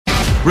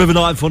River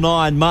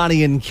 949,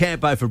 Marnie and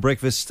Campo for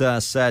breakfast.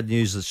 Sad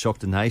news that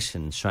shocked the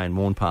nation. Shane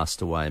Warne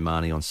passed away,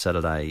 Marnie, on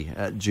Saturday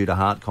due to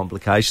heart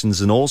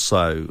complications, and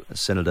also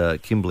Senator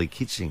Kimberley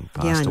Kitching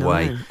passed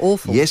away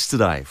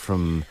yesterday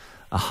from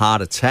a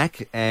heart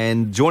attack.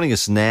 And joining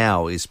us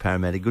now is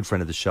paramedic, good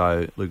friend of the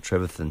show, Luke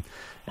Trevethan.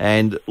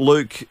 And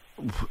Luke,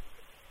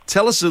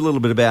 tell us a little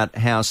bit about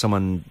how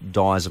someone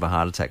dies of a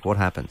heart attack. What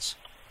happens?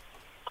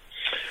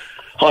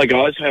 Hi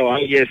guys, how are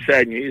you? Yeah,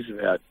 sad news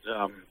about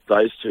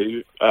those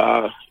two.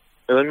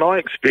 In my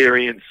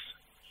experience,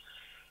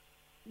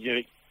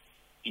 you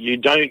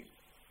don't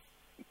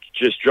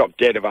just drop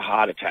dead of a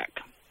heart attack.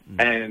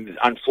 And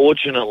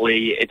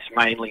unfortunately, it's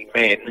mainly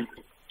men.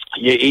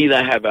 You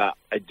either have a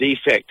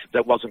defect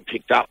that wasn't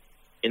picked up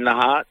in the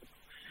heart,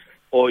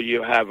 or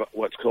you have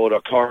what's called a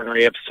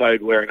coronary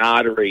episode where an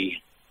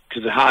artery,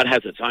 because the heart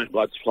has its own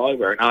blood supply,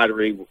 where an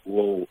artery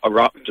will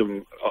erupt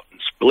and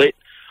split,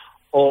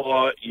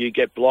 or you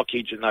get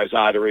blockage in those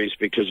arteries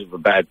because of a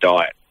bad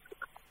diet.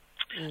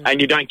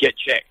 And you don't get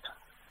checked.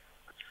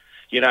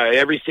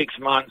 Every 6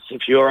 months,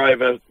 if you're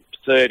over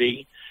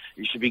 30,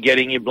 you should be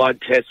getting your blood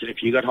tested.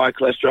 If you've got high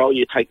cholesterol,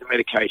 you take the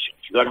medication.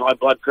 If you've got high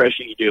blood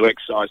pressure, you do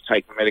exercise,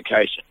 take the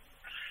medication.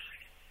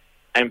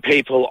 And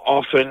people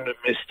often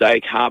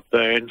mistake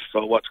heartburn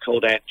for what's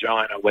called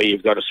angina, where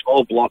you've got a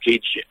small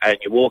blockage and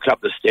you walk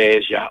up the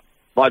stairs, your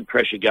blood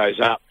pressure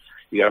goes up,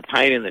 you got a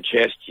pain in the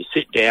chest, you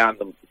sit down,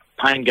 the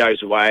pain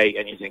goes away,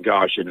 and you think,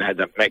 I shouldn't have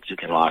had that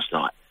Mexican last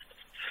night.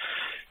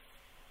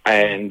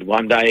 And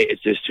one day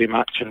it's just too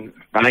much, and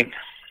bang,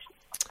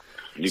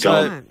 you're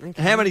gone.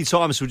 How many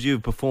times would you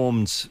have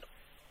performed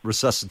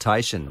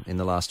resuscitation in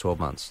the last 12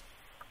 months?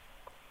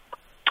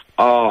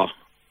 In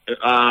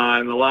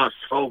the last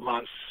 12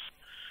 months,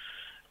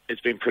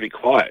 it's been pretty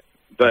quiet.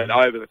 But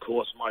over the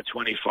course of my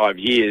 25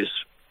 years,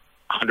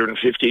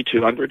 150,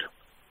 200.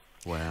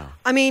 Wow.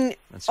 I mean,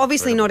 That's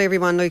obviously incredible. not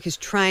everyone, Luke, is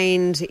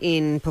trained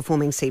in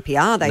performing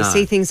CPR. They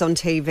see things on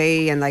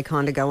TV and they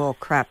kind of go, oh,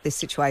 crap, this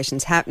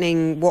situation's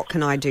happening. What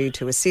can I do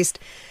to assist?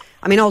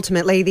 I mean,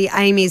 ultimately, the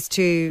aim is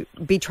to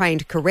be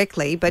trained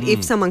correctly. But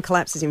if someone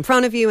collapses in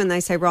front of you and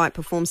they say, right,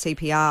 perform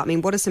CPR, I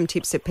mean, what are some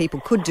tips that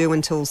people could do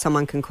until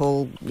someone can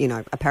call,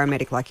 a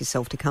paramedic like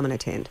yourself to come and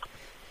attend?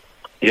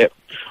 Yep.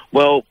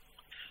 Well,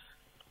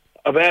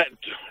 about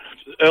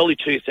early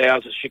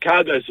 2000s,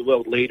 Chicago's the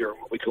world leader in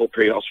what we call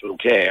pre-hospital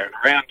care. And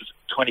around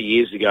 20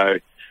 years ago,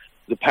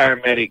 the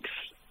paramedics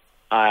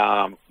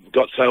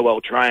got so well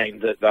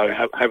trained that they were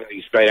having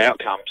these great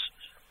outcomes,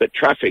 but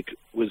traffic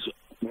was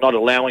not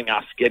allowing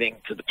us getting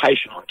to the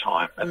patient on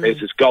time. And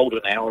there's this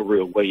golden hour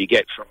rule where you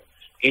get from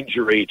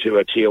injury to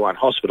a tier 1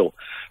 hospital.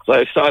 So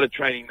they started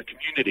training the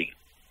community.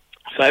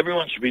 So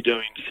everyone should be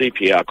doing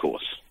CPR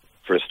course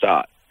for a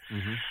start.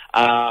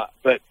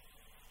 But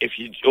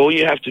all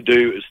you have to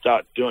do is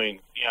start doing,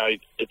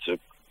 it's a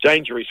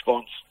danger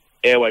response,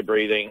 airway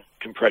breathing,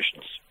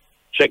 compressions.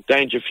 Check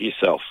danger for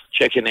yourself.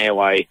 Check an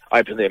airway,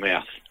 open their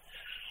mouth.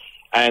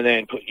 And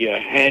then put your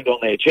hand on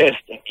their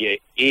chest and your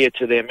ear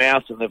to their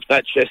mouth. And if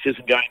that chest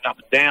isn't going up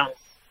and down,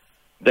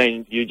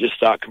 then you just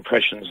start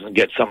compressions and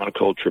get someone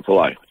called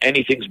AAA.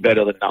 Anything's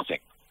better than nothing.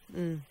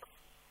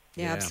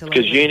 Yeah, absolutely.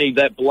 Because you need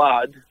that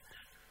blood.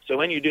 So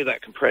when you do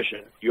that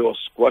compression, you're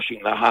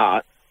squashing the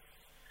heart,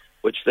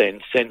 which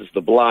then sends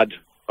the blood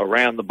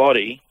around the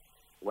body.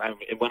 And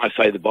when I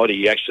say the body,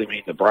 you actually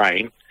mean the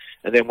brain.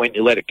 And then when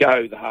you let it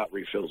go, the heart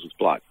refills with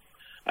blood.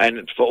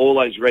 And for all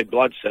those red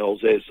blood cells,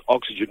 there's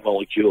oxygen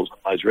molecules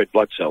in those red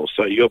blood cells.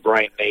 So your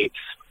brain needs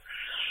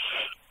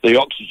the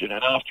oxygen.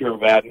 And after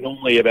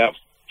normally about,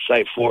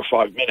 say, 4 or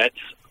 5 minutes,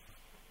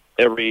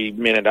 every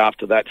minute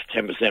after that's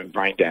 10%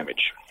 brain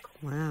damage.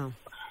 Wow.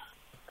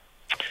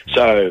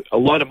 So a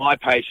lot of my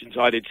patients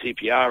I did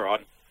CPR on,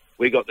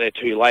 we got there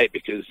too late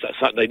because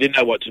they didn't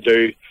know what to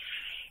do.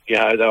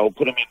 They'll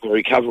put them in the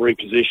recovery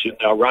position.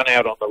 They'll run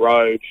out on the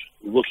road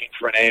looking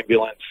for an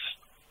ambulance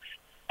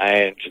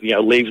and,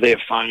 leave their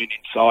phone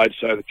inside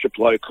so the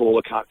AAA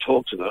caller can't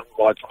talk to them.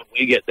 By the time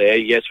we get there,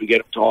 yes, we get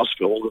them to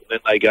hospital, and then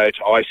they go to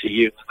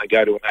ICU, and then they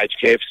go to an aged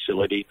care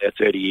facility, and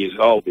they're 30 years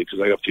old because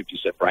they got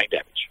 50% brain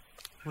damage.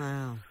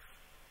 Wow.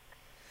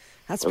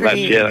 That's Well,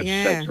 pretty...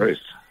 that's truth.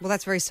 Well,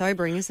 that's very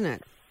sobering, isn't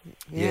it?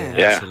 Yeah,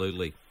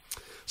 absolutely.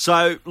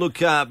 So, look,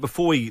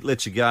 before we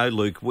let you go,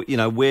 Luke,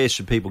 where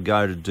should people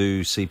go to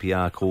do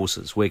CPR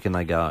courses? Where can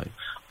they go?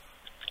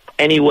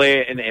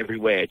 Anywhere and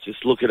everywhere.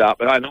 Just look it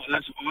up. And I'm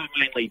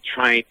mainly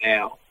trained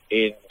now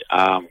in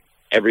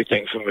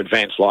everything from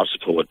advanced life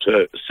support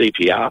to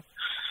CPR.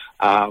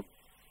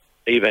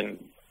 Even,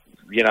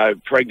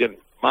 pregnant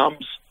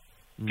mums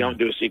go and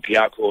do a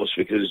CPR course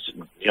because,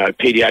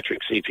 pediatric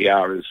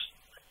CPR is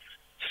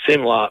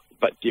similar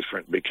but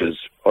different because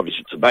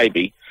obviously it's a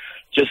baby.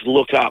 Just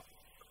look up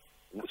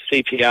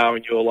CPR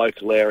in your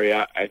local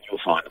area and you'll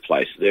find a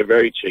place. They're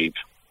very cheap.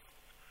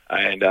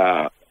 And,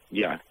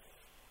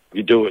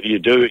 you do it,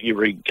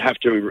 you have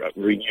to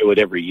renew it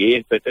every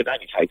year, but it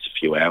only takes a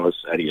few hours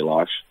out of your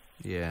life.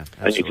 Yeah,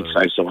 absolutely. And you can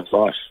save someone's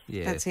life.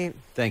 Yeah. That's it.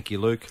 Thank you,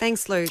 Luke.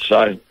 Thanks, Luke.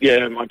 So,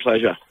 yeah, my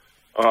pleasure.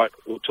 All right,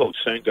 we'll talk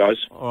soon, guys.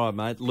 All right,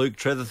 mate. Luke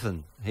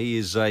Treatherton. He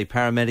is a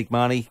paramedic,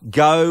 Marnie.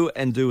 Go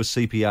and do a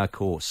CPR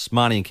course.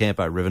 Marnie and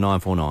Campo, River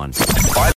 949.